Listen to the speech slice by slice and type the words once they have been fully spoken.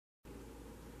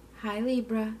Hi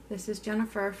Libra, this is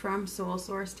Jennifer from Soul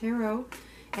Source Tarot,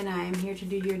 and I am here to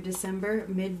do your December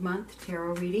mid-month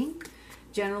tarot reading.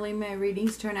 Generally my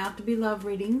readings turn out to be love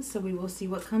readings, so we will see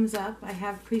what comes up. I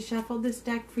have pre-shuffled this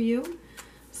deck for you,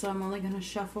 so I'm only going to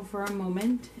shuffle for a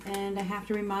moment, and I have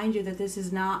to remind you that this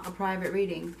is not a private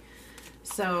reading.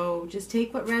 So just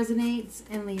take what resonates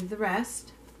and leave the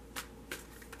rest.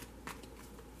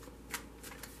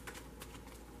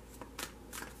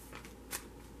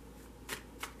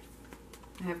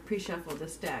 I have pre-shuffled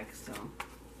this deck, so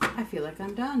I feel like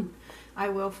I'm done. I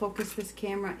will focus this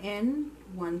camera in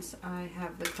once I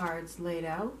have the cards laid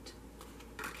out.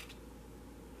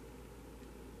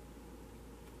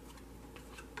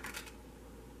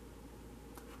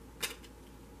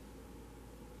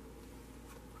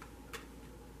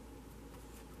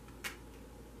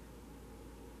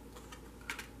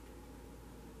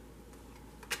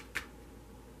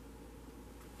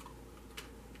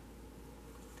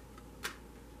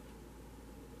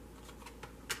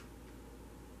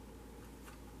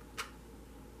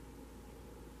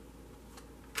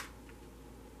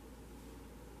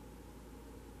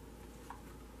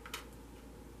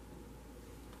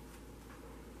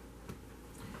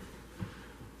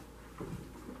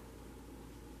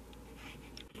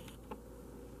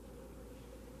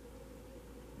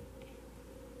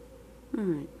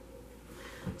 Alright,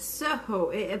 so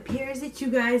it appears that you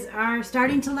guys are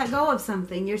starting to let go of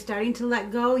something. You're starting to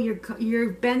let go.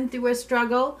 You've been through a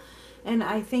struggle, and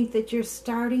I think that you're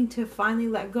starting to finally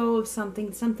let go of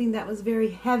something that was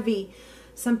very heavy,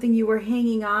 something you were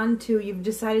hanging on to. You've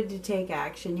decided to take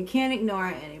action. You can't ignore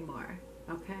it anymore,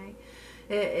 okay?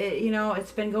 You know,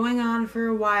 it's been going on for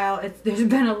a while. There's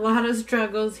been a lot of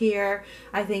struggles here.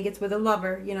 I think it's with a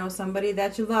lover, you know, somebody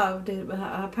that you loved,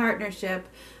 a partnership.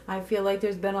 I feel like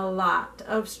there's been a lot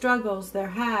of struggles.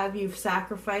 You've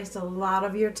sacrificed a lot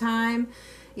of your time.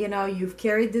 You know, you've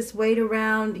carried this weight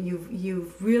around.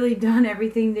 You've really done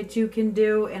everything that you can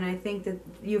do, and I think that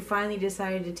you finally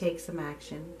decided to take some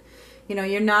action. You know,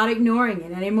 you're not ignoring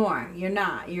it anymore. You're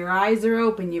not. Your eyes are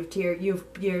open.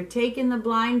 You're taking the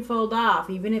blindfold off,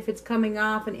 even if it's coming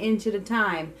off an inch at a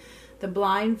time. The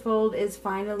blindfold is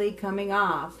finally coming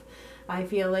off. I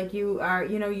feel like you are,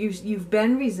 you know, you've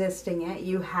been resisting it.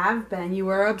 You have been. You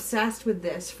were obsessed with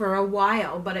this for a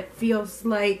while, but it feels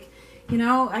like, you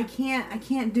know, I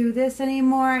can't do this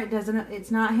anymore.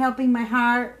 It's not helping my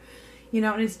heart. You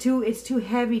know, and it's too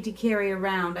heavy to carry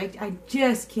around. I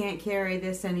just can't carry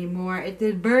this anymore.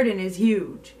 The burden is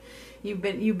huge. You've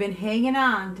been hanging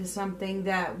on to something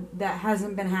that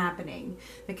hasn't been happening.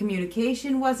 The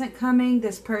communication wasn't coming.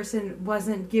 This person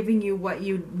wasn't giving you what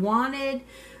you wanted.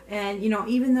 And, you know,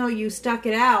 even though you stuck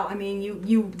it out, I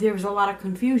mean, there was a lot of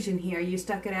confusion here. You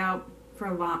stuck it out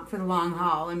for the long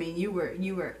haul. I mean, you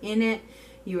were in it.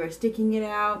 You were sticking it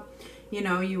out. You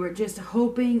know, you were just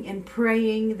hoping and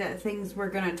praying that things were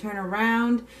going to turn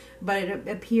around, but it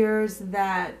appears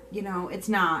that, you know, it's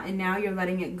not. And now you're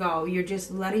letting it go. You're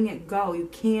just letting it go. You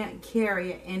can't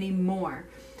carry it anymore.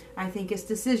 I think it's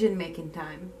decision-making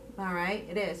time. All right?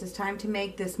 It is. It's time to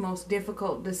make this most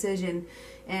difficult decision,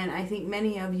 and I think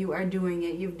many of you are doing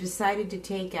it. You've decided to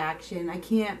take action. I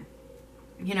can't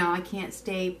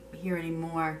stay here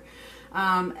anymore.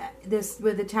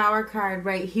 With the Tower card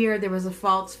right here, there was a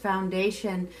false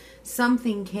foundation.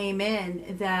 Something came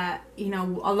in that, you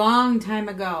know, a long time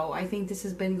ago. I think this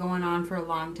has been going on for a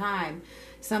long time.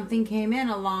 Something came in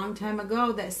a long time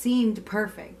ago that seemed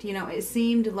perfect. You know, it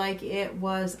seemed like it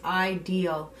was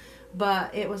ideal,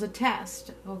 but it was a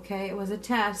test, okay? It was a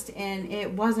test, and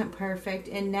it wasn't perfect,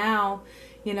 and now,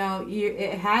 you know,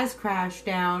 it has crashed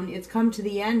down. It's come to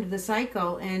the end of the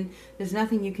cycle, and there's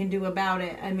nothing you can do about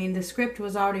it. I mean, the script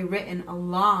was already written a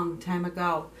long time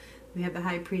ago. We have the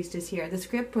High Priestess here. The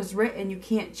script was written. You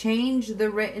can't change the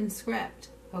written script,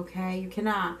 okay? You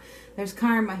cannot. There's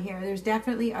karma here. There's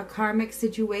definitely a karmic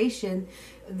situation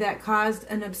that caused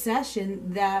an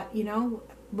obsession that, you know,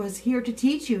 was here to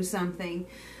teach you something.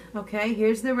 Okay,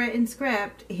 here's the written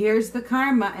script, here's the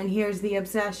karma, and here's the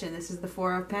obsession. This is the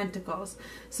Four of Pentacles.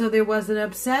 So there was an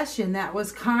obsession that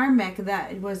was karmic,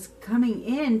 that was coming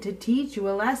in to teach you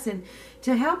a lesson,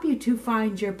 to help you to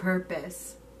find your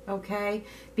purpose. Okay,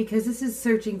 because this is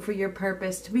searching for your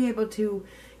purpose, to be able to,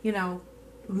 you know,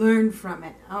 learn from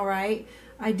it. All right,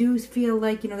 I do feel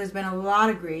like, you know, there's been a lot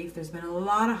of grief, there's been a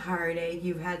lot of heartache.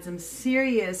 You've had some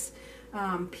serious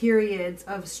periods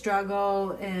of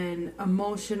struggle and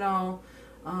emotional,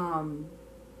 you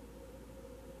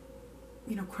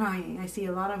know, crying. I see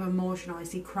a lot of emotional. I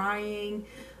see crying,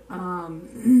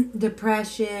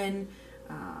 depression,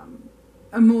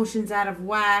 emotions out of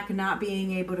whack, not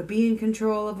being able to be in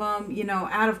control of them, you know,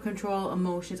 out of control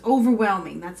emotions,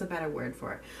 overwhelming, that's a better word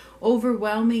for it,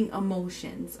 overwhelming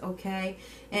emotions, okay?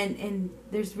 And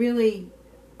there's really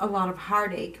a lot of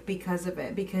heartache because of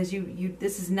it, because you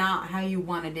this is not how you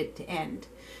wanted it to end.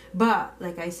 But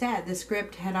like I said, the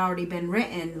script had already been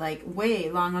written like way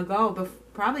long ago,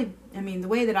 probably, I mean, the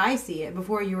way that I see it,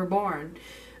 before you were born,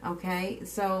 okay?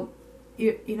 So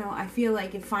you know, I feel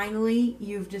like if finally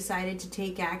you've decided to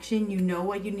take action, you know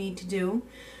what you need to do.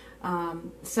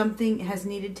 Something has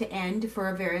needed to end for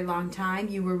a very long time.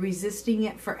 You were resisting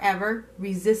it forever,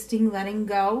 resisting letting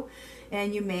go,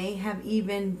 and you may have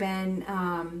even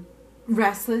been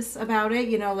restless about it.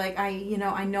 You know, like I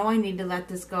know I need to let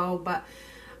this go, but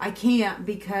I can't,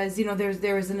 because, you know,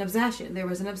 there was an obsession. There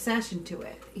was an obsession to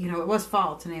it. You know, it was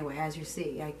false anyway, as you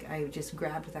see. I just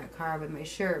grabbed that card with my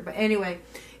shirt. But anyway,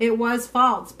 it was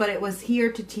false, but it was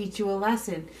here to teach you a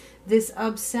lesson. This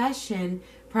obsession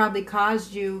probably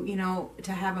caused you, you know,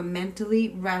 to have a mentally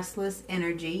restless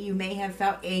energy. You may have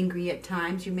felt angry at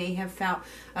times. You may have felt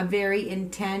a very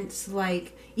intense,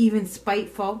 like even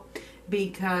spiteful,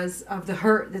 because of the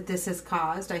hurt that this has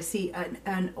caused. I see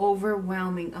an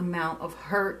overwhelming amount of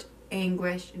hurt,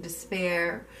 anguish,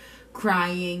 despair,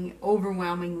 crying,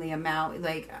 overwhelmingly amount.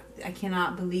 Like, I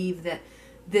cannot believe that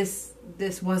this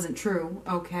wasn't true,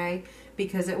 okay?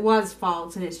 Because it was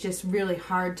false, and it's just really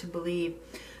hard to believe.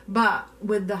 But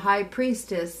with the High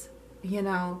Priestess, you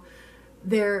know,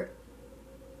 you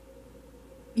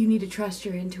need to trust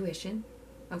your intuition.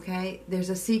 Okay, there's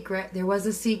a secret. There was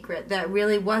a secret that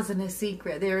really wasn't a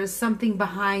secret. There is something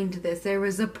behind this. There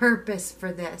was a purpose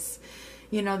for this.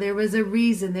 You know, there was a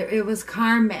reason. It was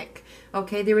karmic.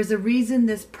 Okay, there was a reason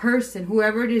this person,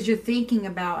 whoever it is you're thinking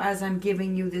about as I'm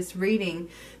giving you this reading,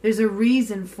 there's a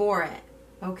reason for it.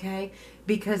 Okay,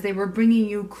 because they were bringing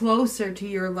you closer to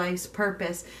your life's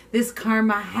purpose. This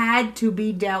karma had to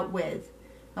be dealt with.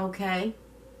 Okay,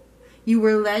 you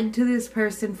were led to this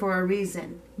person for a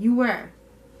reason. You were.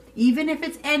 Even if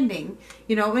it's ending,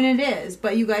 you know, and it is,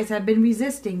 but you guys have been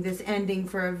resisting this ending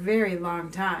for a very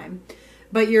long time.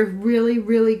 But you're really,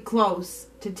 really close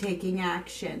to taking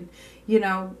action. You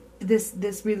know,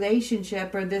 this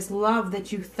relationship or this love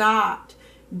that you thought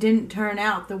didn't turn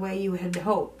out the way you had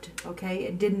hoped, okay?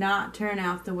 It did not turn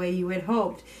out the way you had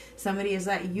hoped. Somebody has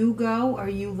let you go, or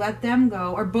you let them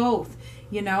go, or both,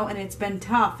 you know, and it's been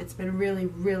tough. It's been really,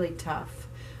 really tough.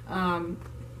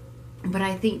 But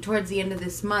I think towards the end of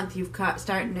this month, you're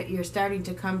starting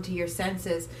to come to your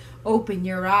senses, open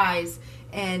your eyes,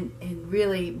 and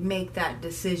really make that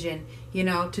decision, you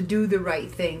know, to do the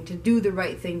right thing,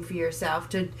 for yourself,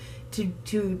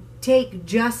 to take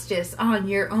justice on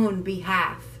your own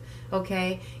behalf.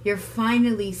 Okay, you're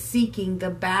finally seeking the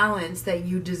balance that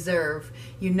you deserve.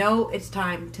 You know it's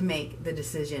time to make the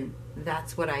decision.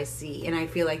 That's what I see. And I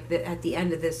feel like that at the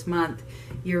end of this month,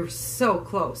 you're so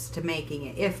close to making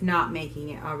it, if not making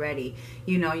it already.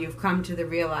 You know, you've come to the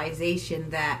realization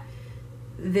that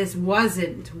this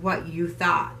wasn't what you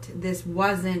thought. This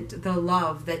wasn't the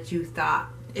love that you thought.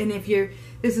 And if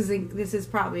this is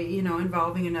probably, you know,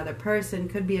 involving another person.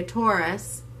 Could be a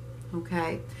Taurus,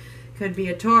 okay? Could be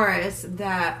a Taurus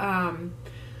that,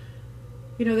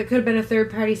 you know, there could have been a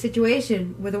third-party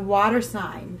situation with a water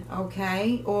sign,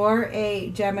 okay? Or a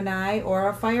Gemini or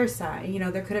a fire sign. You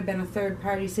know, there could have been a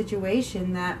third-party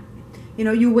situation that, you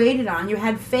know, you waited on. You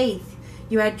had faith.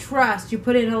 You had trust. You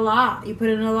put in a lot. You put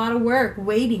in a lot of work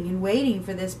waiting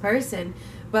for this person.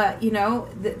 But, you know,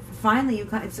 finally,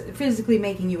 it's physically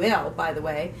making you ill, by the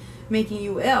way. Making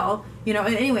you ill. You know,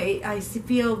 anyway, I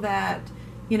feel that,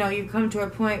 you know, you've come to a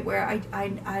point where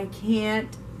I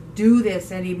can't do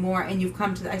this anymore, and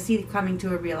I see it coming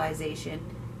to a realization.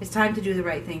 It's time to do the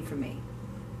right thing for me.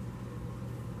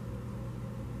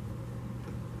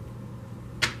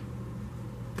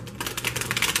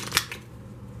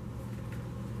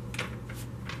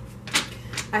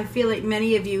 I feel like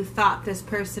many of you thought this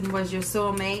person was your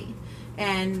soulmate,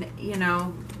 and, you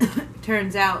know,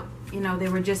 turns out, you know, they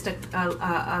were just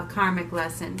a karmic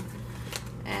lesson.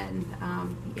 And,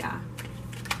 yeah.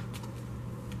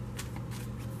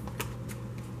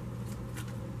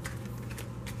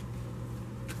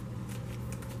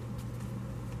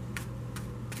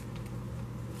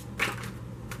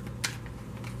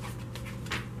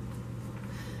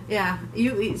 Yeah,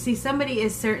 you see, somebody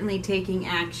is certainly taking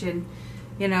action.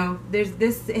 You know,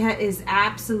 this is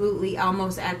absolutely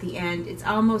almost at the end. It's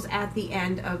almost at the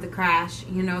end of the crash,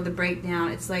 you know, the breakdown.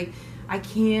 It's like, I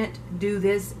can't do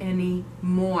this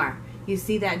anymore. You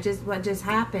see that what just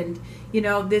happened. You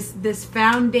know, this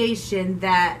foundation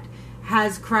that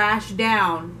has crashed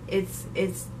down.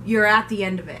 You're at the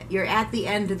end of it. You're at the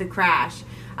end of the crash.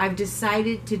 I've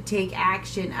decided to take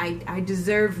action. I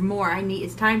deserve more.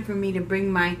 It's time for me to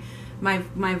bring my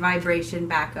vibration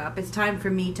back up. It's time for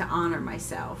me to honor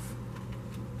myself.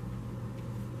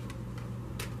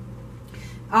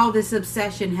 All this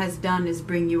obsession has done is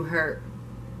bring you hurt.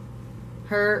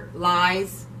 Hurt,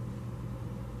 lies,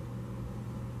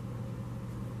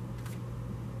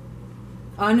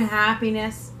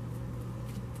 unhappiness.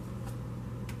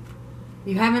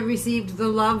 You haven't received the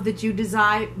love that you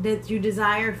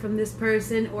desire from this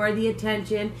person, or the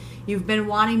attention. You've been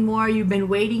wanting more. You've been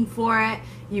waiting for it.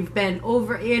 You've been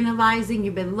overanalyzing.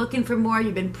 You've been looking for more.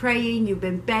 You've been praying. You've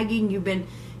been begging. You've been,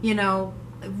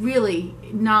 really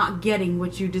not getting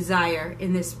what you desire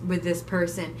with this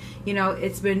person.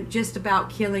 It's been just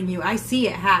about killing you. I see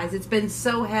it has. It's been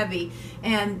so heavy,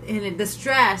 and the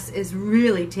stress is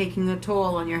really taking a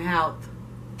toll on your health.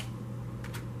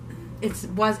 It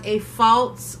was a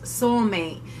false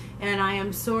soulmate, and I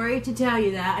am sorry to tell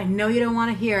you that. I know you don't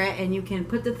want to hear it, and you can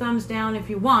put the thumbs down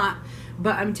if you want,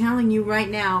 but I'm telling you right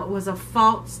now, it was a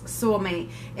false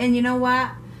soulmate. And you know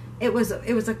what? It was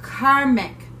a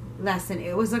karmic lesson.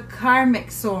 It was a karmic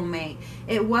soulmate.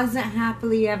 It wasn't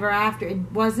happily ever after.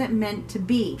 It wasn't meant to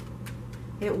be.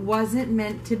 It wasn't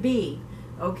meant to be.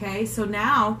 Okay, so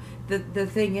now the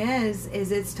thing is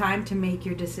it's time to make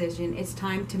your decision. It's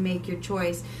time to make your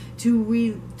choice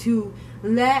to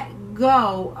let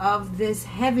go of this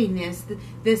heaviness,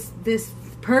 this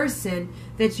person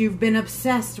that you've been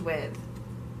obsessed with.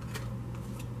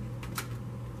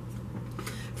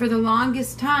 For the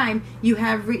longest time, you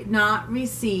have not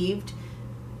received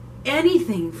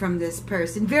anything from this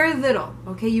person. Very little.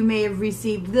 Okay, you may have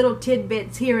received little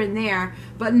tidbits here and there,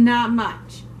 but not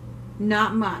much.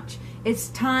 Not much. It's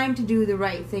time to do the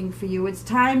right thing for you. It's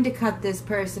time to cut this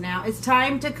person out. It's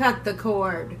time to cut the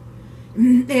cord.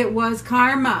 It was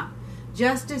karma.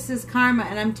 Justice is karma.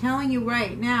 And I'm telling you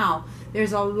right now,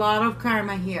 there's a lot of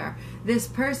karma here. This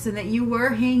person that you were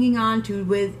hanging on to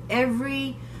with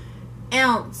every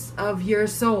ounce of your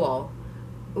soul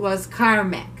was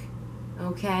karmic.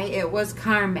 Okay? It was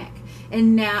karmic.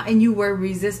 And you were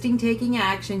resisting taking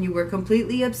action. You were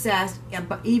completely obsessed.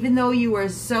 But even though you were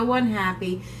so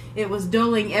unhappy, it was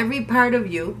dulling every part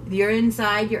of you. Your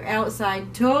inside, your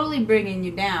outside, totally bringing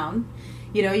you down.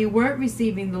 You weren't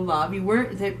receiving the love. It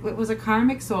was a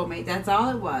karmic soulmate. That's all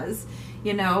it was.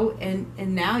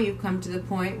 And now you've come to the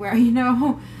point where,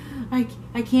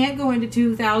 I can't go into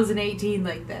 2018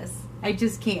 like this. I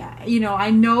just can't. I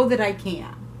know that I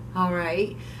can't. All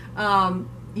right?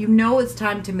 It's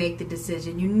time to make the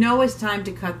decision. It's time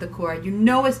to cut the cord.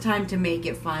 It's time to make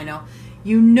it final.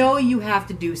 You have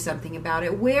to do something about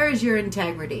it. Where is your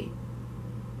integrity?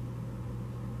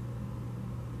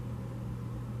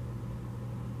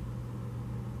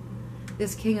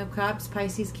 This King of Cups,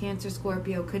 Pisces, Cancer,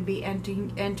 Scorpio could be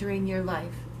entering your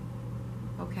life.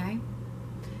 Okay?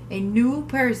 A new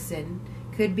person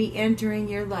could be entering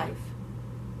your life.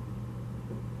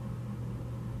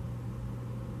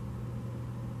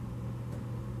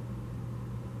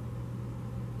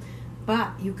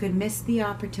 But you could miss the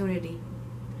opportunity.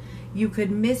 You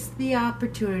could miss the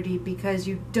opportunity because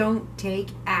you don't take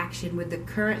action with the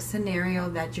current scenario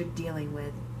that you're dealing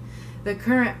with. The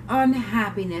current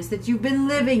unhappiness that you've been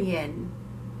living in.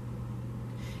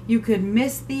 You could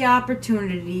miss the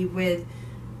opportunity with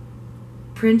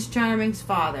Prince Charming's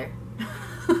father.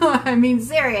 I mean,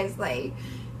 seriously.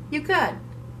 You could.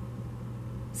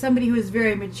 Somebody who is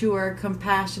very mature,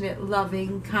 compassionate,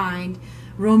 loving, kind,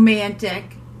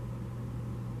 romantic.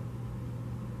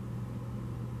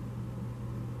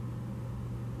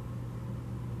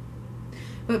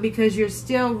 But because you're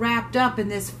still wrapped up in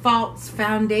this false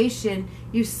foundation,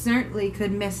 you certainly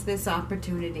could miss this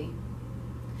opportunity.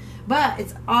 But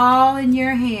it's all in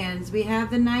your hands. We have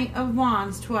the Knight of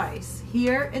Wands twice.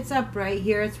 Here it's upright,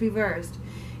 here it's reversed.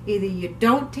 Either you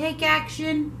don't take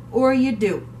action or you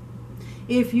do.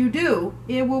 If you do,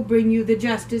 it will bring you the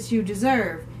justice you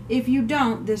deserve. If you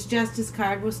don't, this justice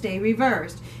card will stay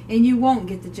reversed and you won't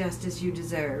get the justice you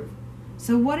deserve.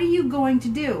 So what are you going to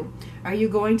do? Are you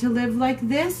going to live like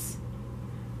this?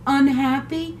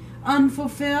 Unhappy,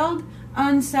 unfulfilled,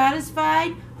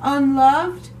 unsatisfied,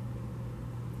 unloved?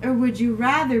 Or would you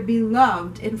rather be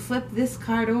loved and flip this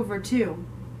card over too?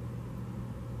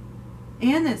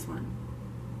 And this one,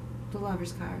 the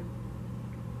Lover's card.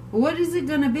 What is it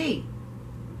going to be?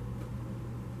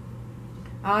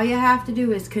 All you have to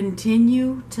do is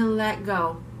continue to let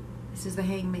go. This is the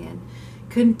Hangman.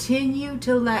 Continue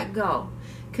to let go.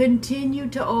 Continue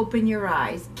to open your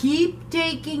eyes. Keep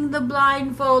taking the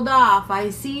blindfold off. I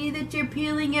see that you're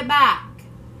peeling it back.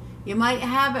 You might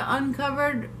have it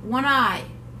uncovered one eye.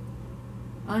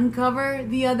 Uncover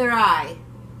the other eye.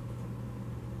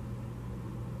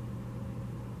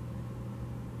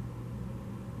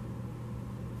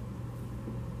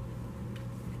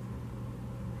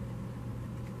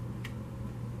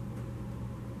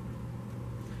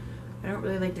 I don't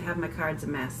really like to have my cards a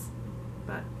mess,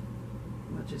 but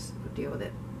we'll deal with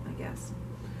it, I guess.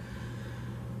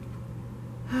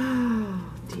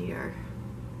 Oh, dear.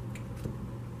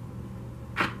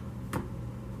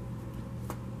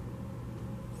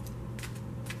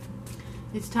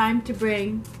 It's time to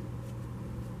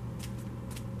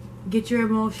get your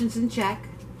emotions in check,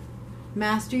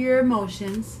 master your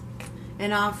emotions,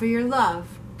 and offer your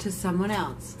love to someone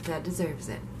else that deserves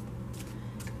it.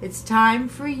 It's time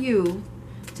for you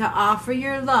to offer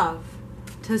your love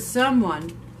to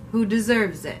someone who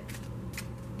deserves it.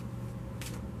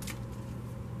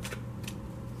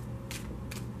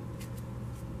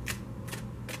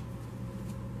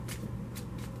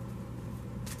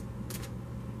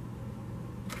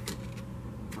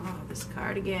 Oh, this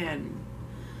card again.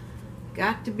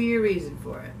 Got to be a reason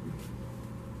for it.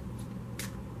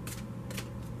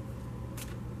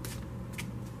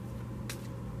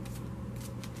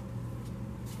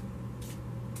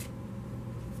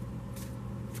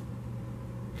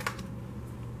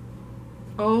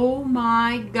 Oh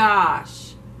my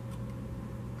gosh.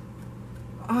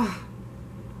 Oh.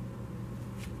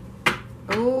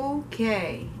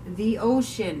 Okay. The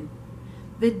ocean.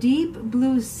 The deep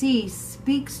blue sea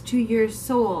speaks to your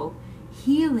soul,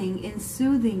 healing and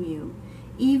soothing you.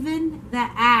 Even the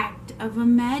act of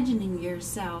imagining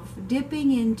yourself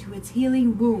dipping into its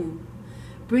healing womb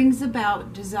brings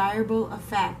about desirable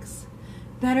effects.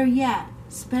 Better yet,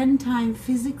 spend time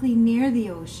physically near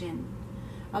the ocean.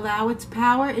 Allow its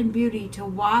power and beauty to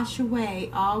wash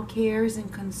away all cares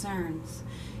and concerns.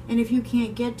 And if you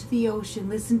can't get to the ocean,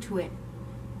 listen to it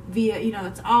via,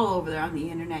 it's all over there on the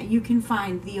internet. You can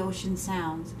find the ocean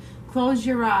sounds. Close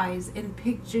your eyes and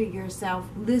picture yourself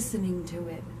listening to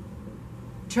it.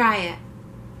 Try it.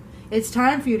 It's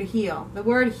time for you to heal. The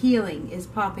word healing is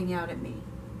popping out at me.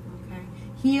 Okay?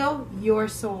 Heal your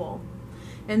soul.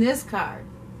 And this card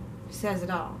says it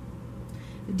all.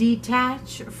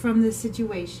 Detach from the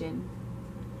situation.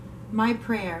 My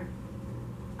prayer,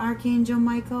 Archangel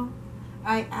Michael,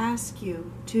 I ask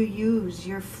you to use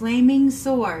your flaming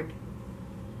sword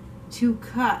to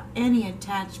cut any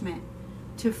attachment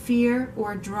to fear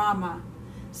or drama,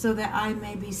 so that I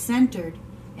may be centered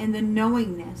in the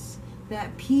knowingness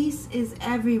that peace is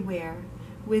everywhere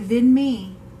within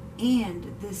me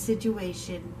and the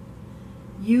situation.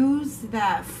 Use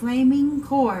that flaming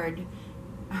sword.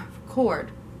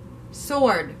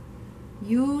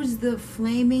 Use the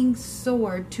flaming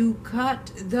sword to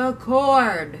cut the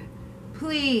cord.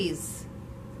 Please.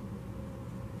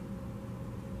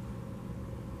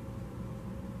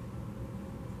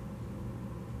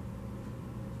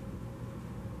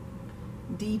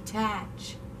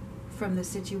 Detach from the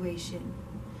situation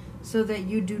so that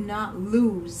you do not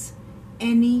lose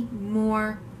any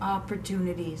more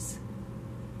opportunities.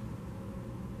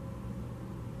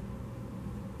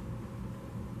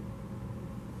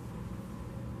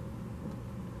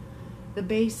 The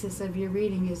basis of your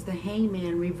reading is the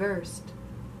Hangman reversed.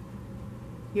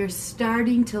 You're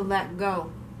starting to let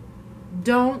go.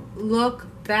 Don't look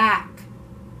back.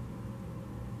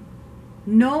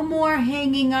 No more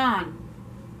hanging on.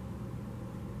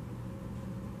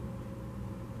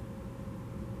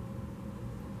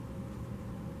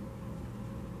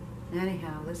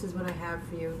 Anyhow, this is what I have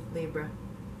for you, Libra.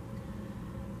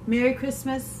 Merry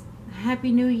Christmas,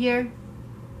 Happy New Year,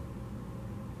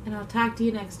 and I'll talk to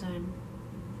you next time.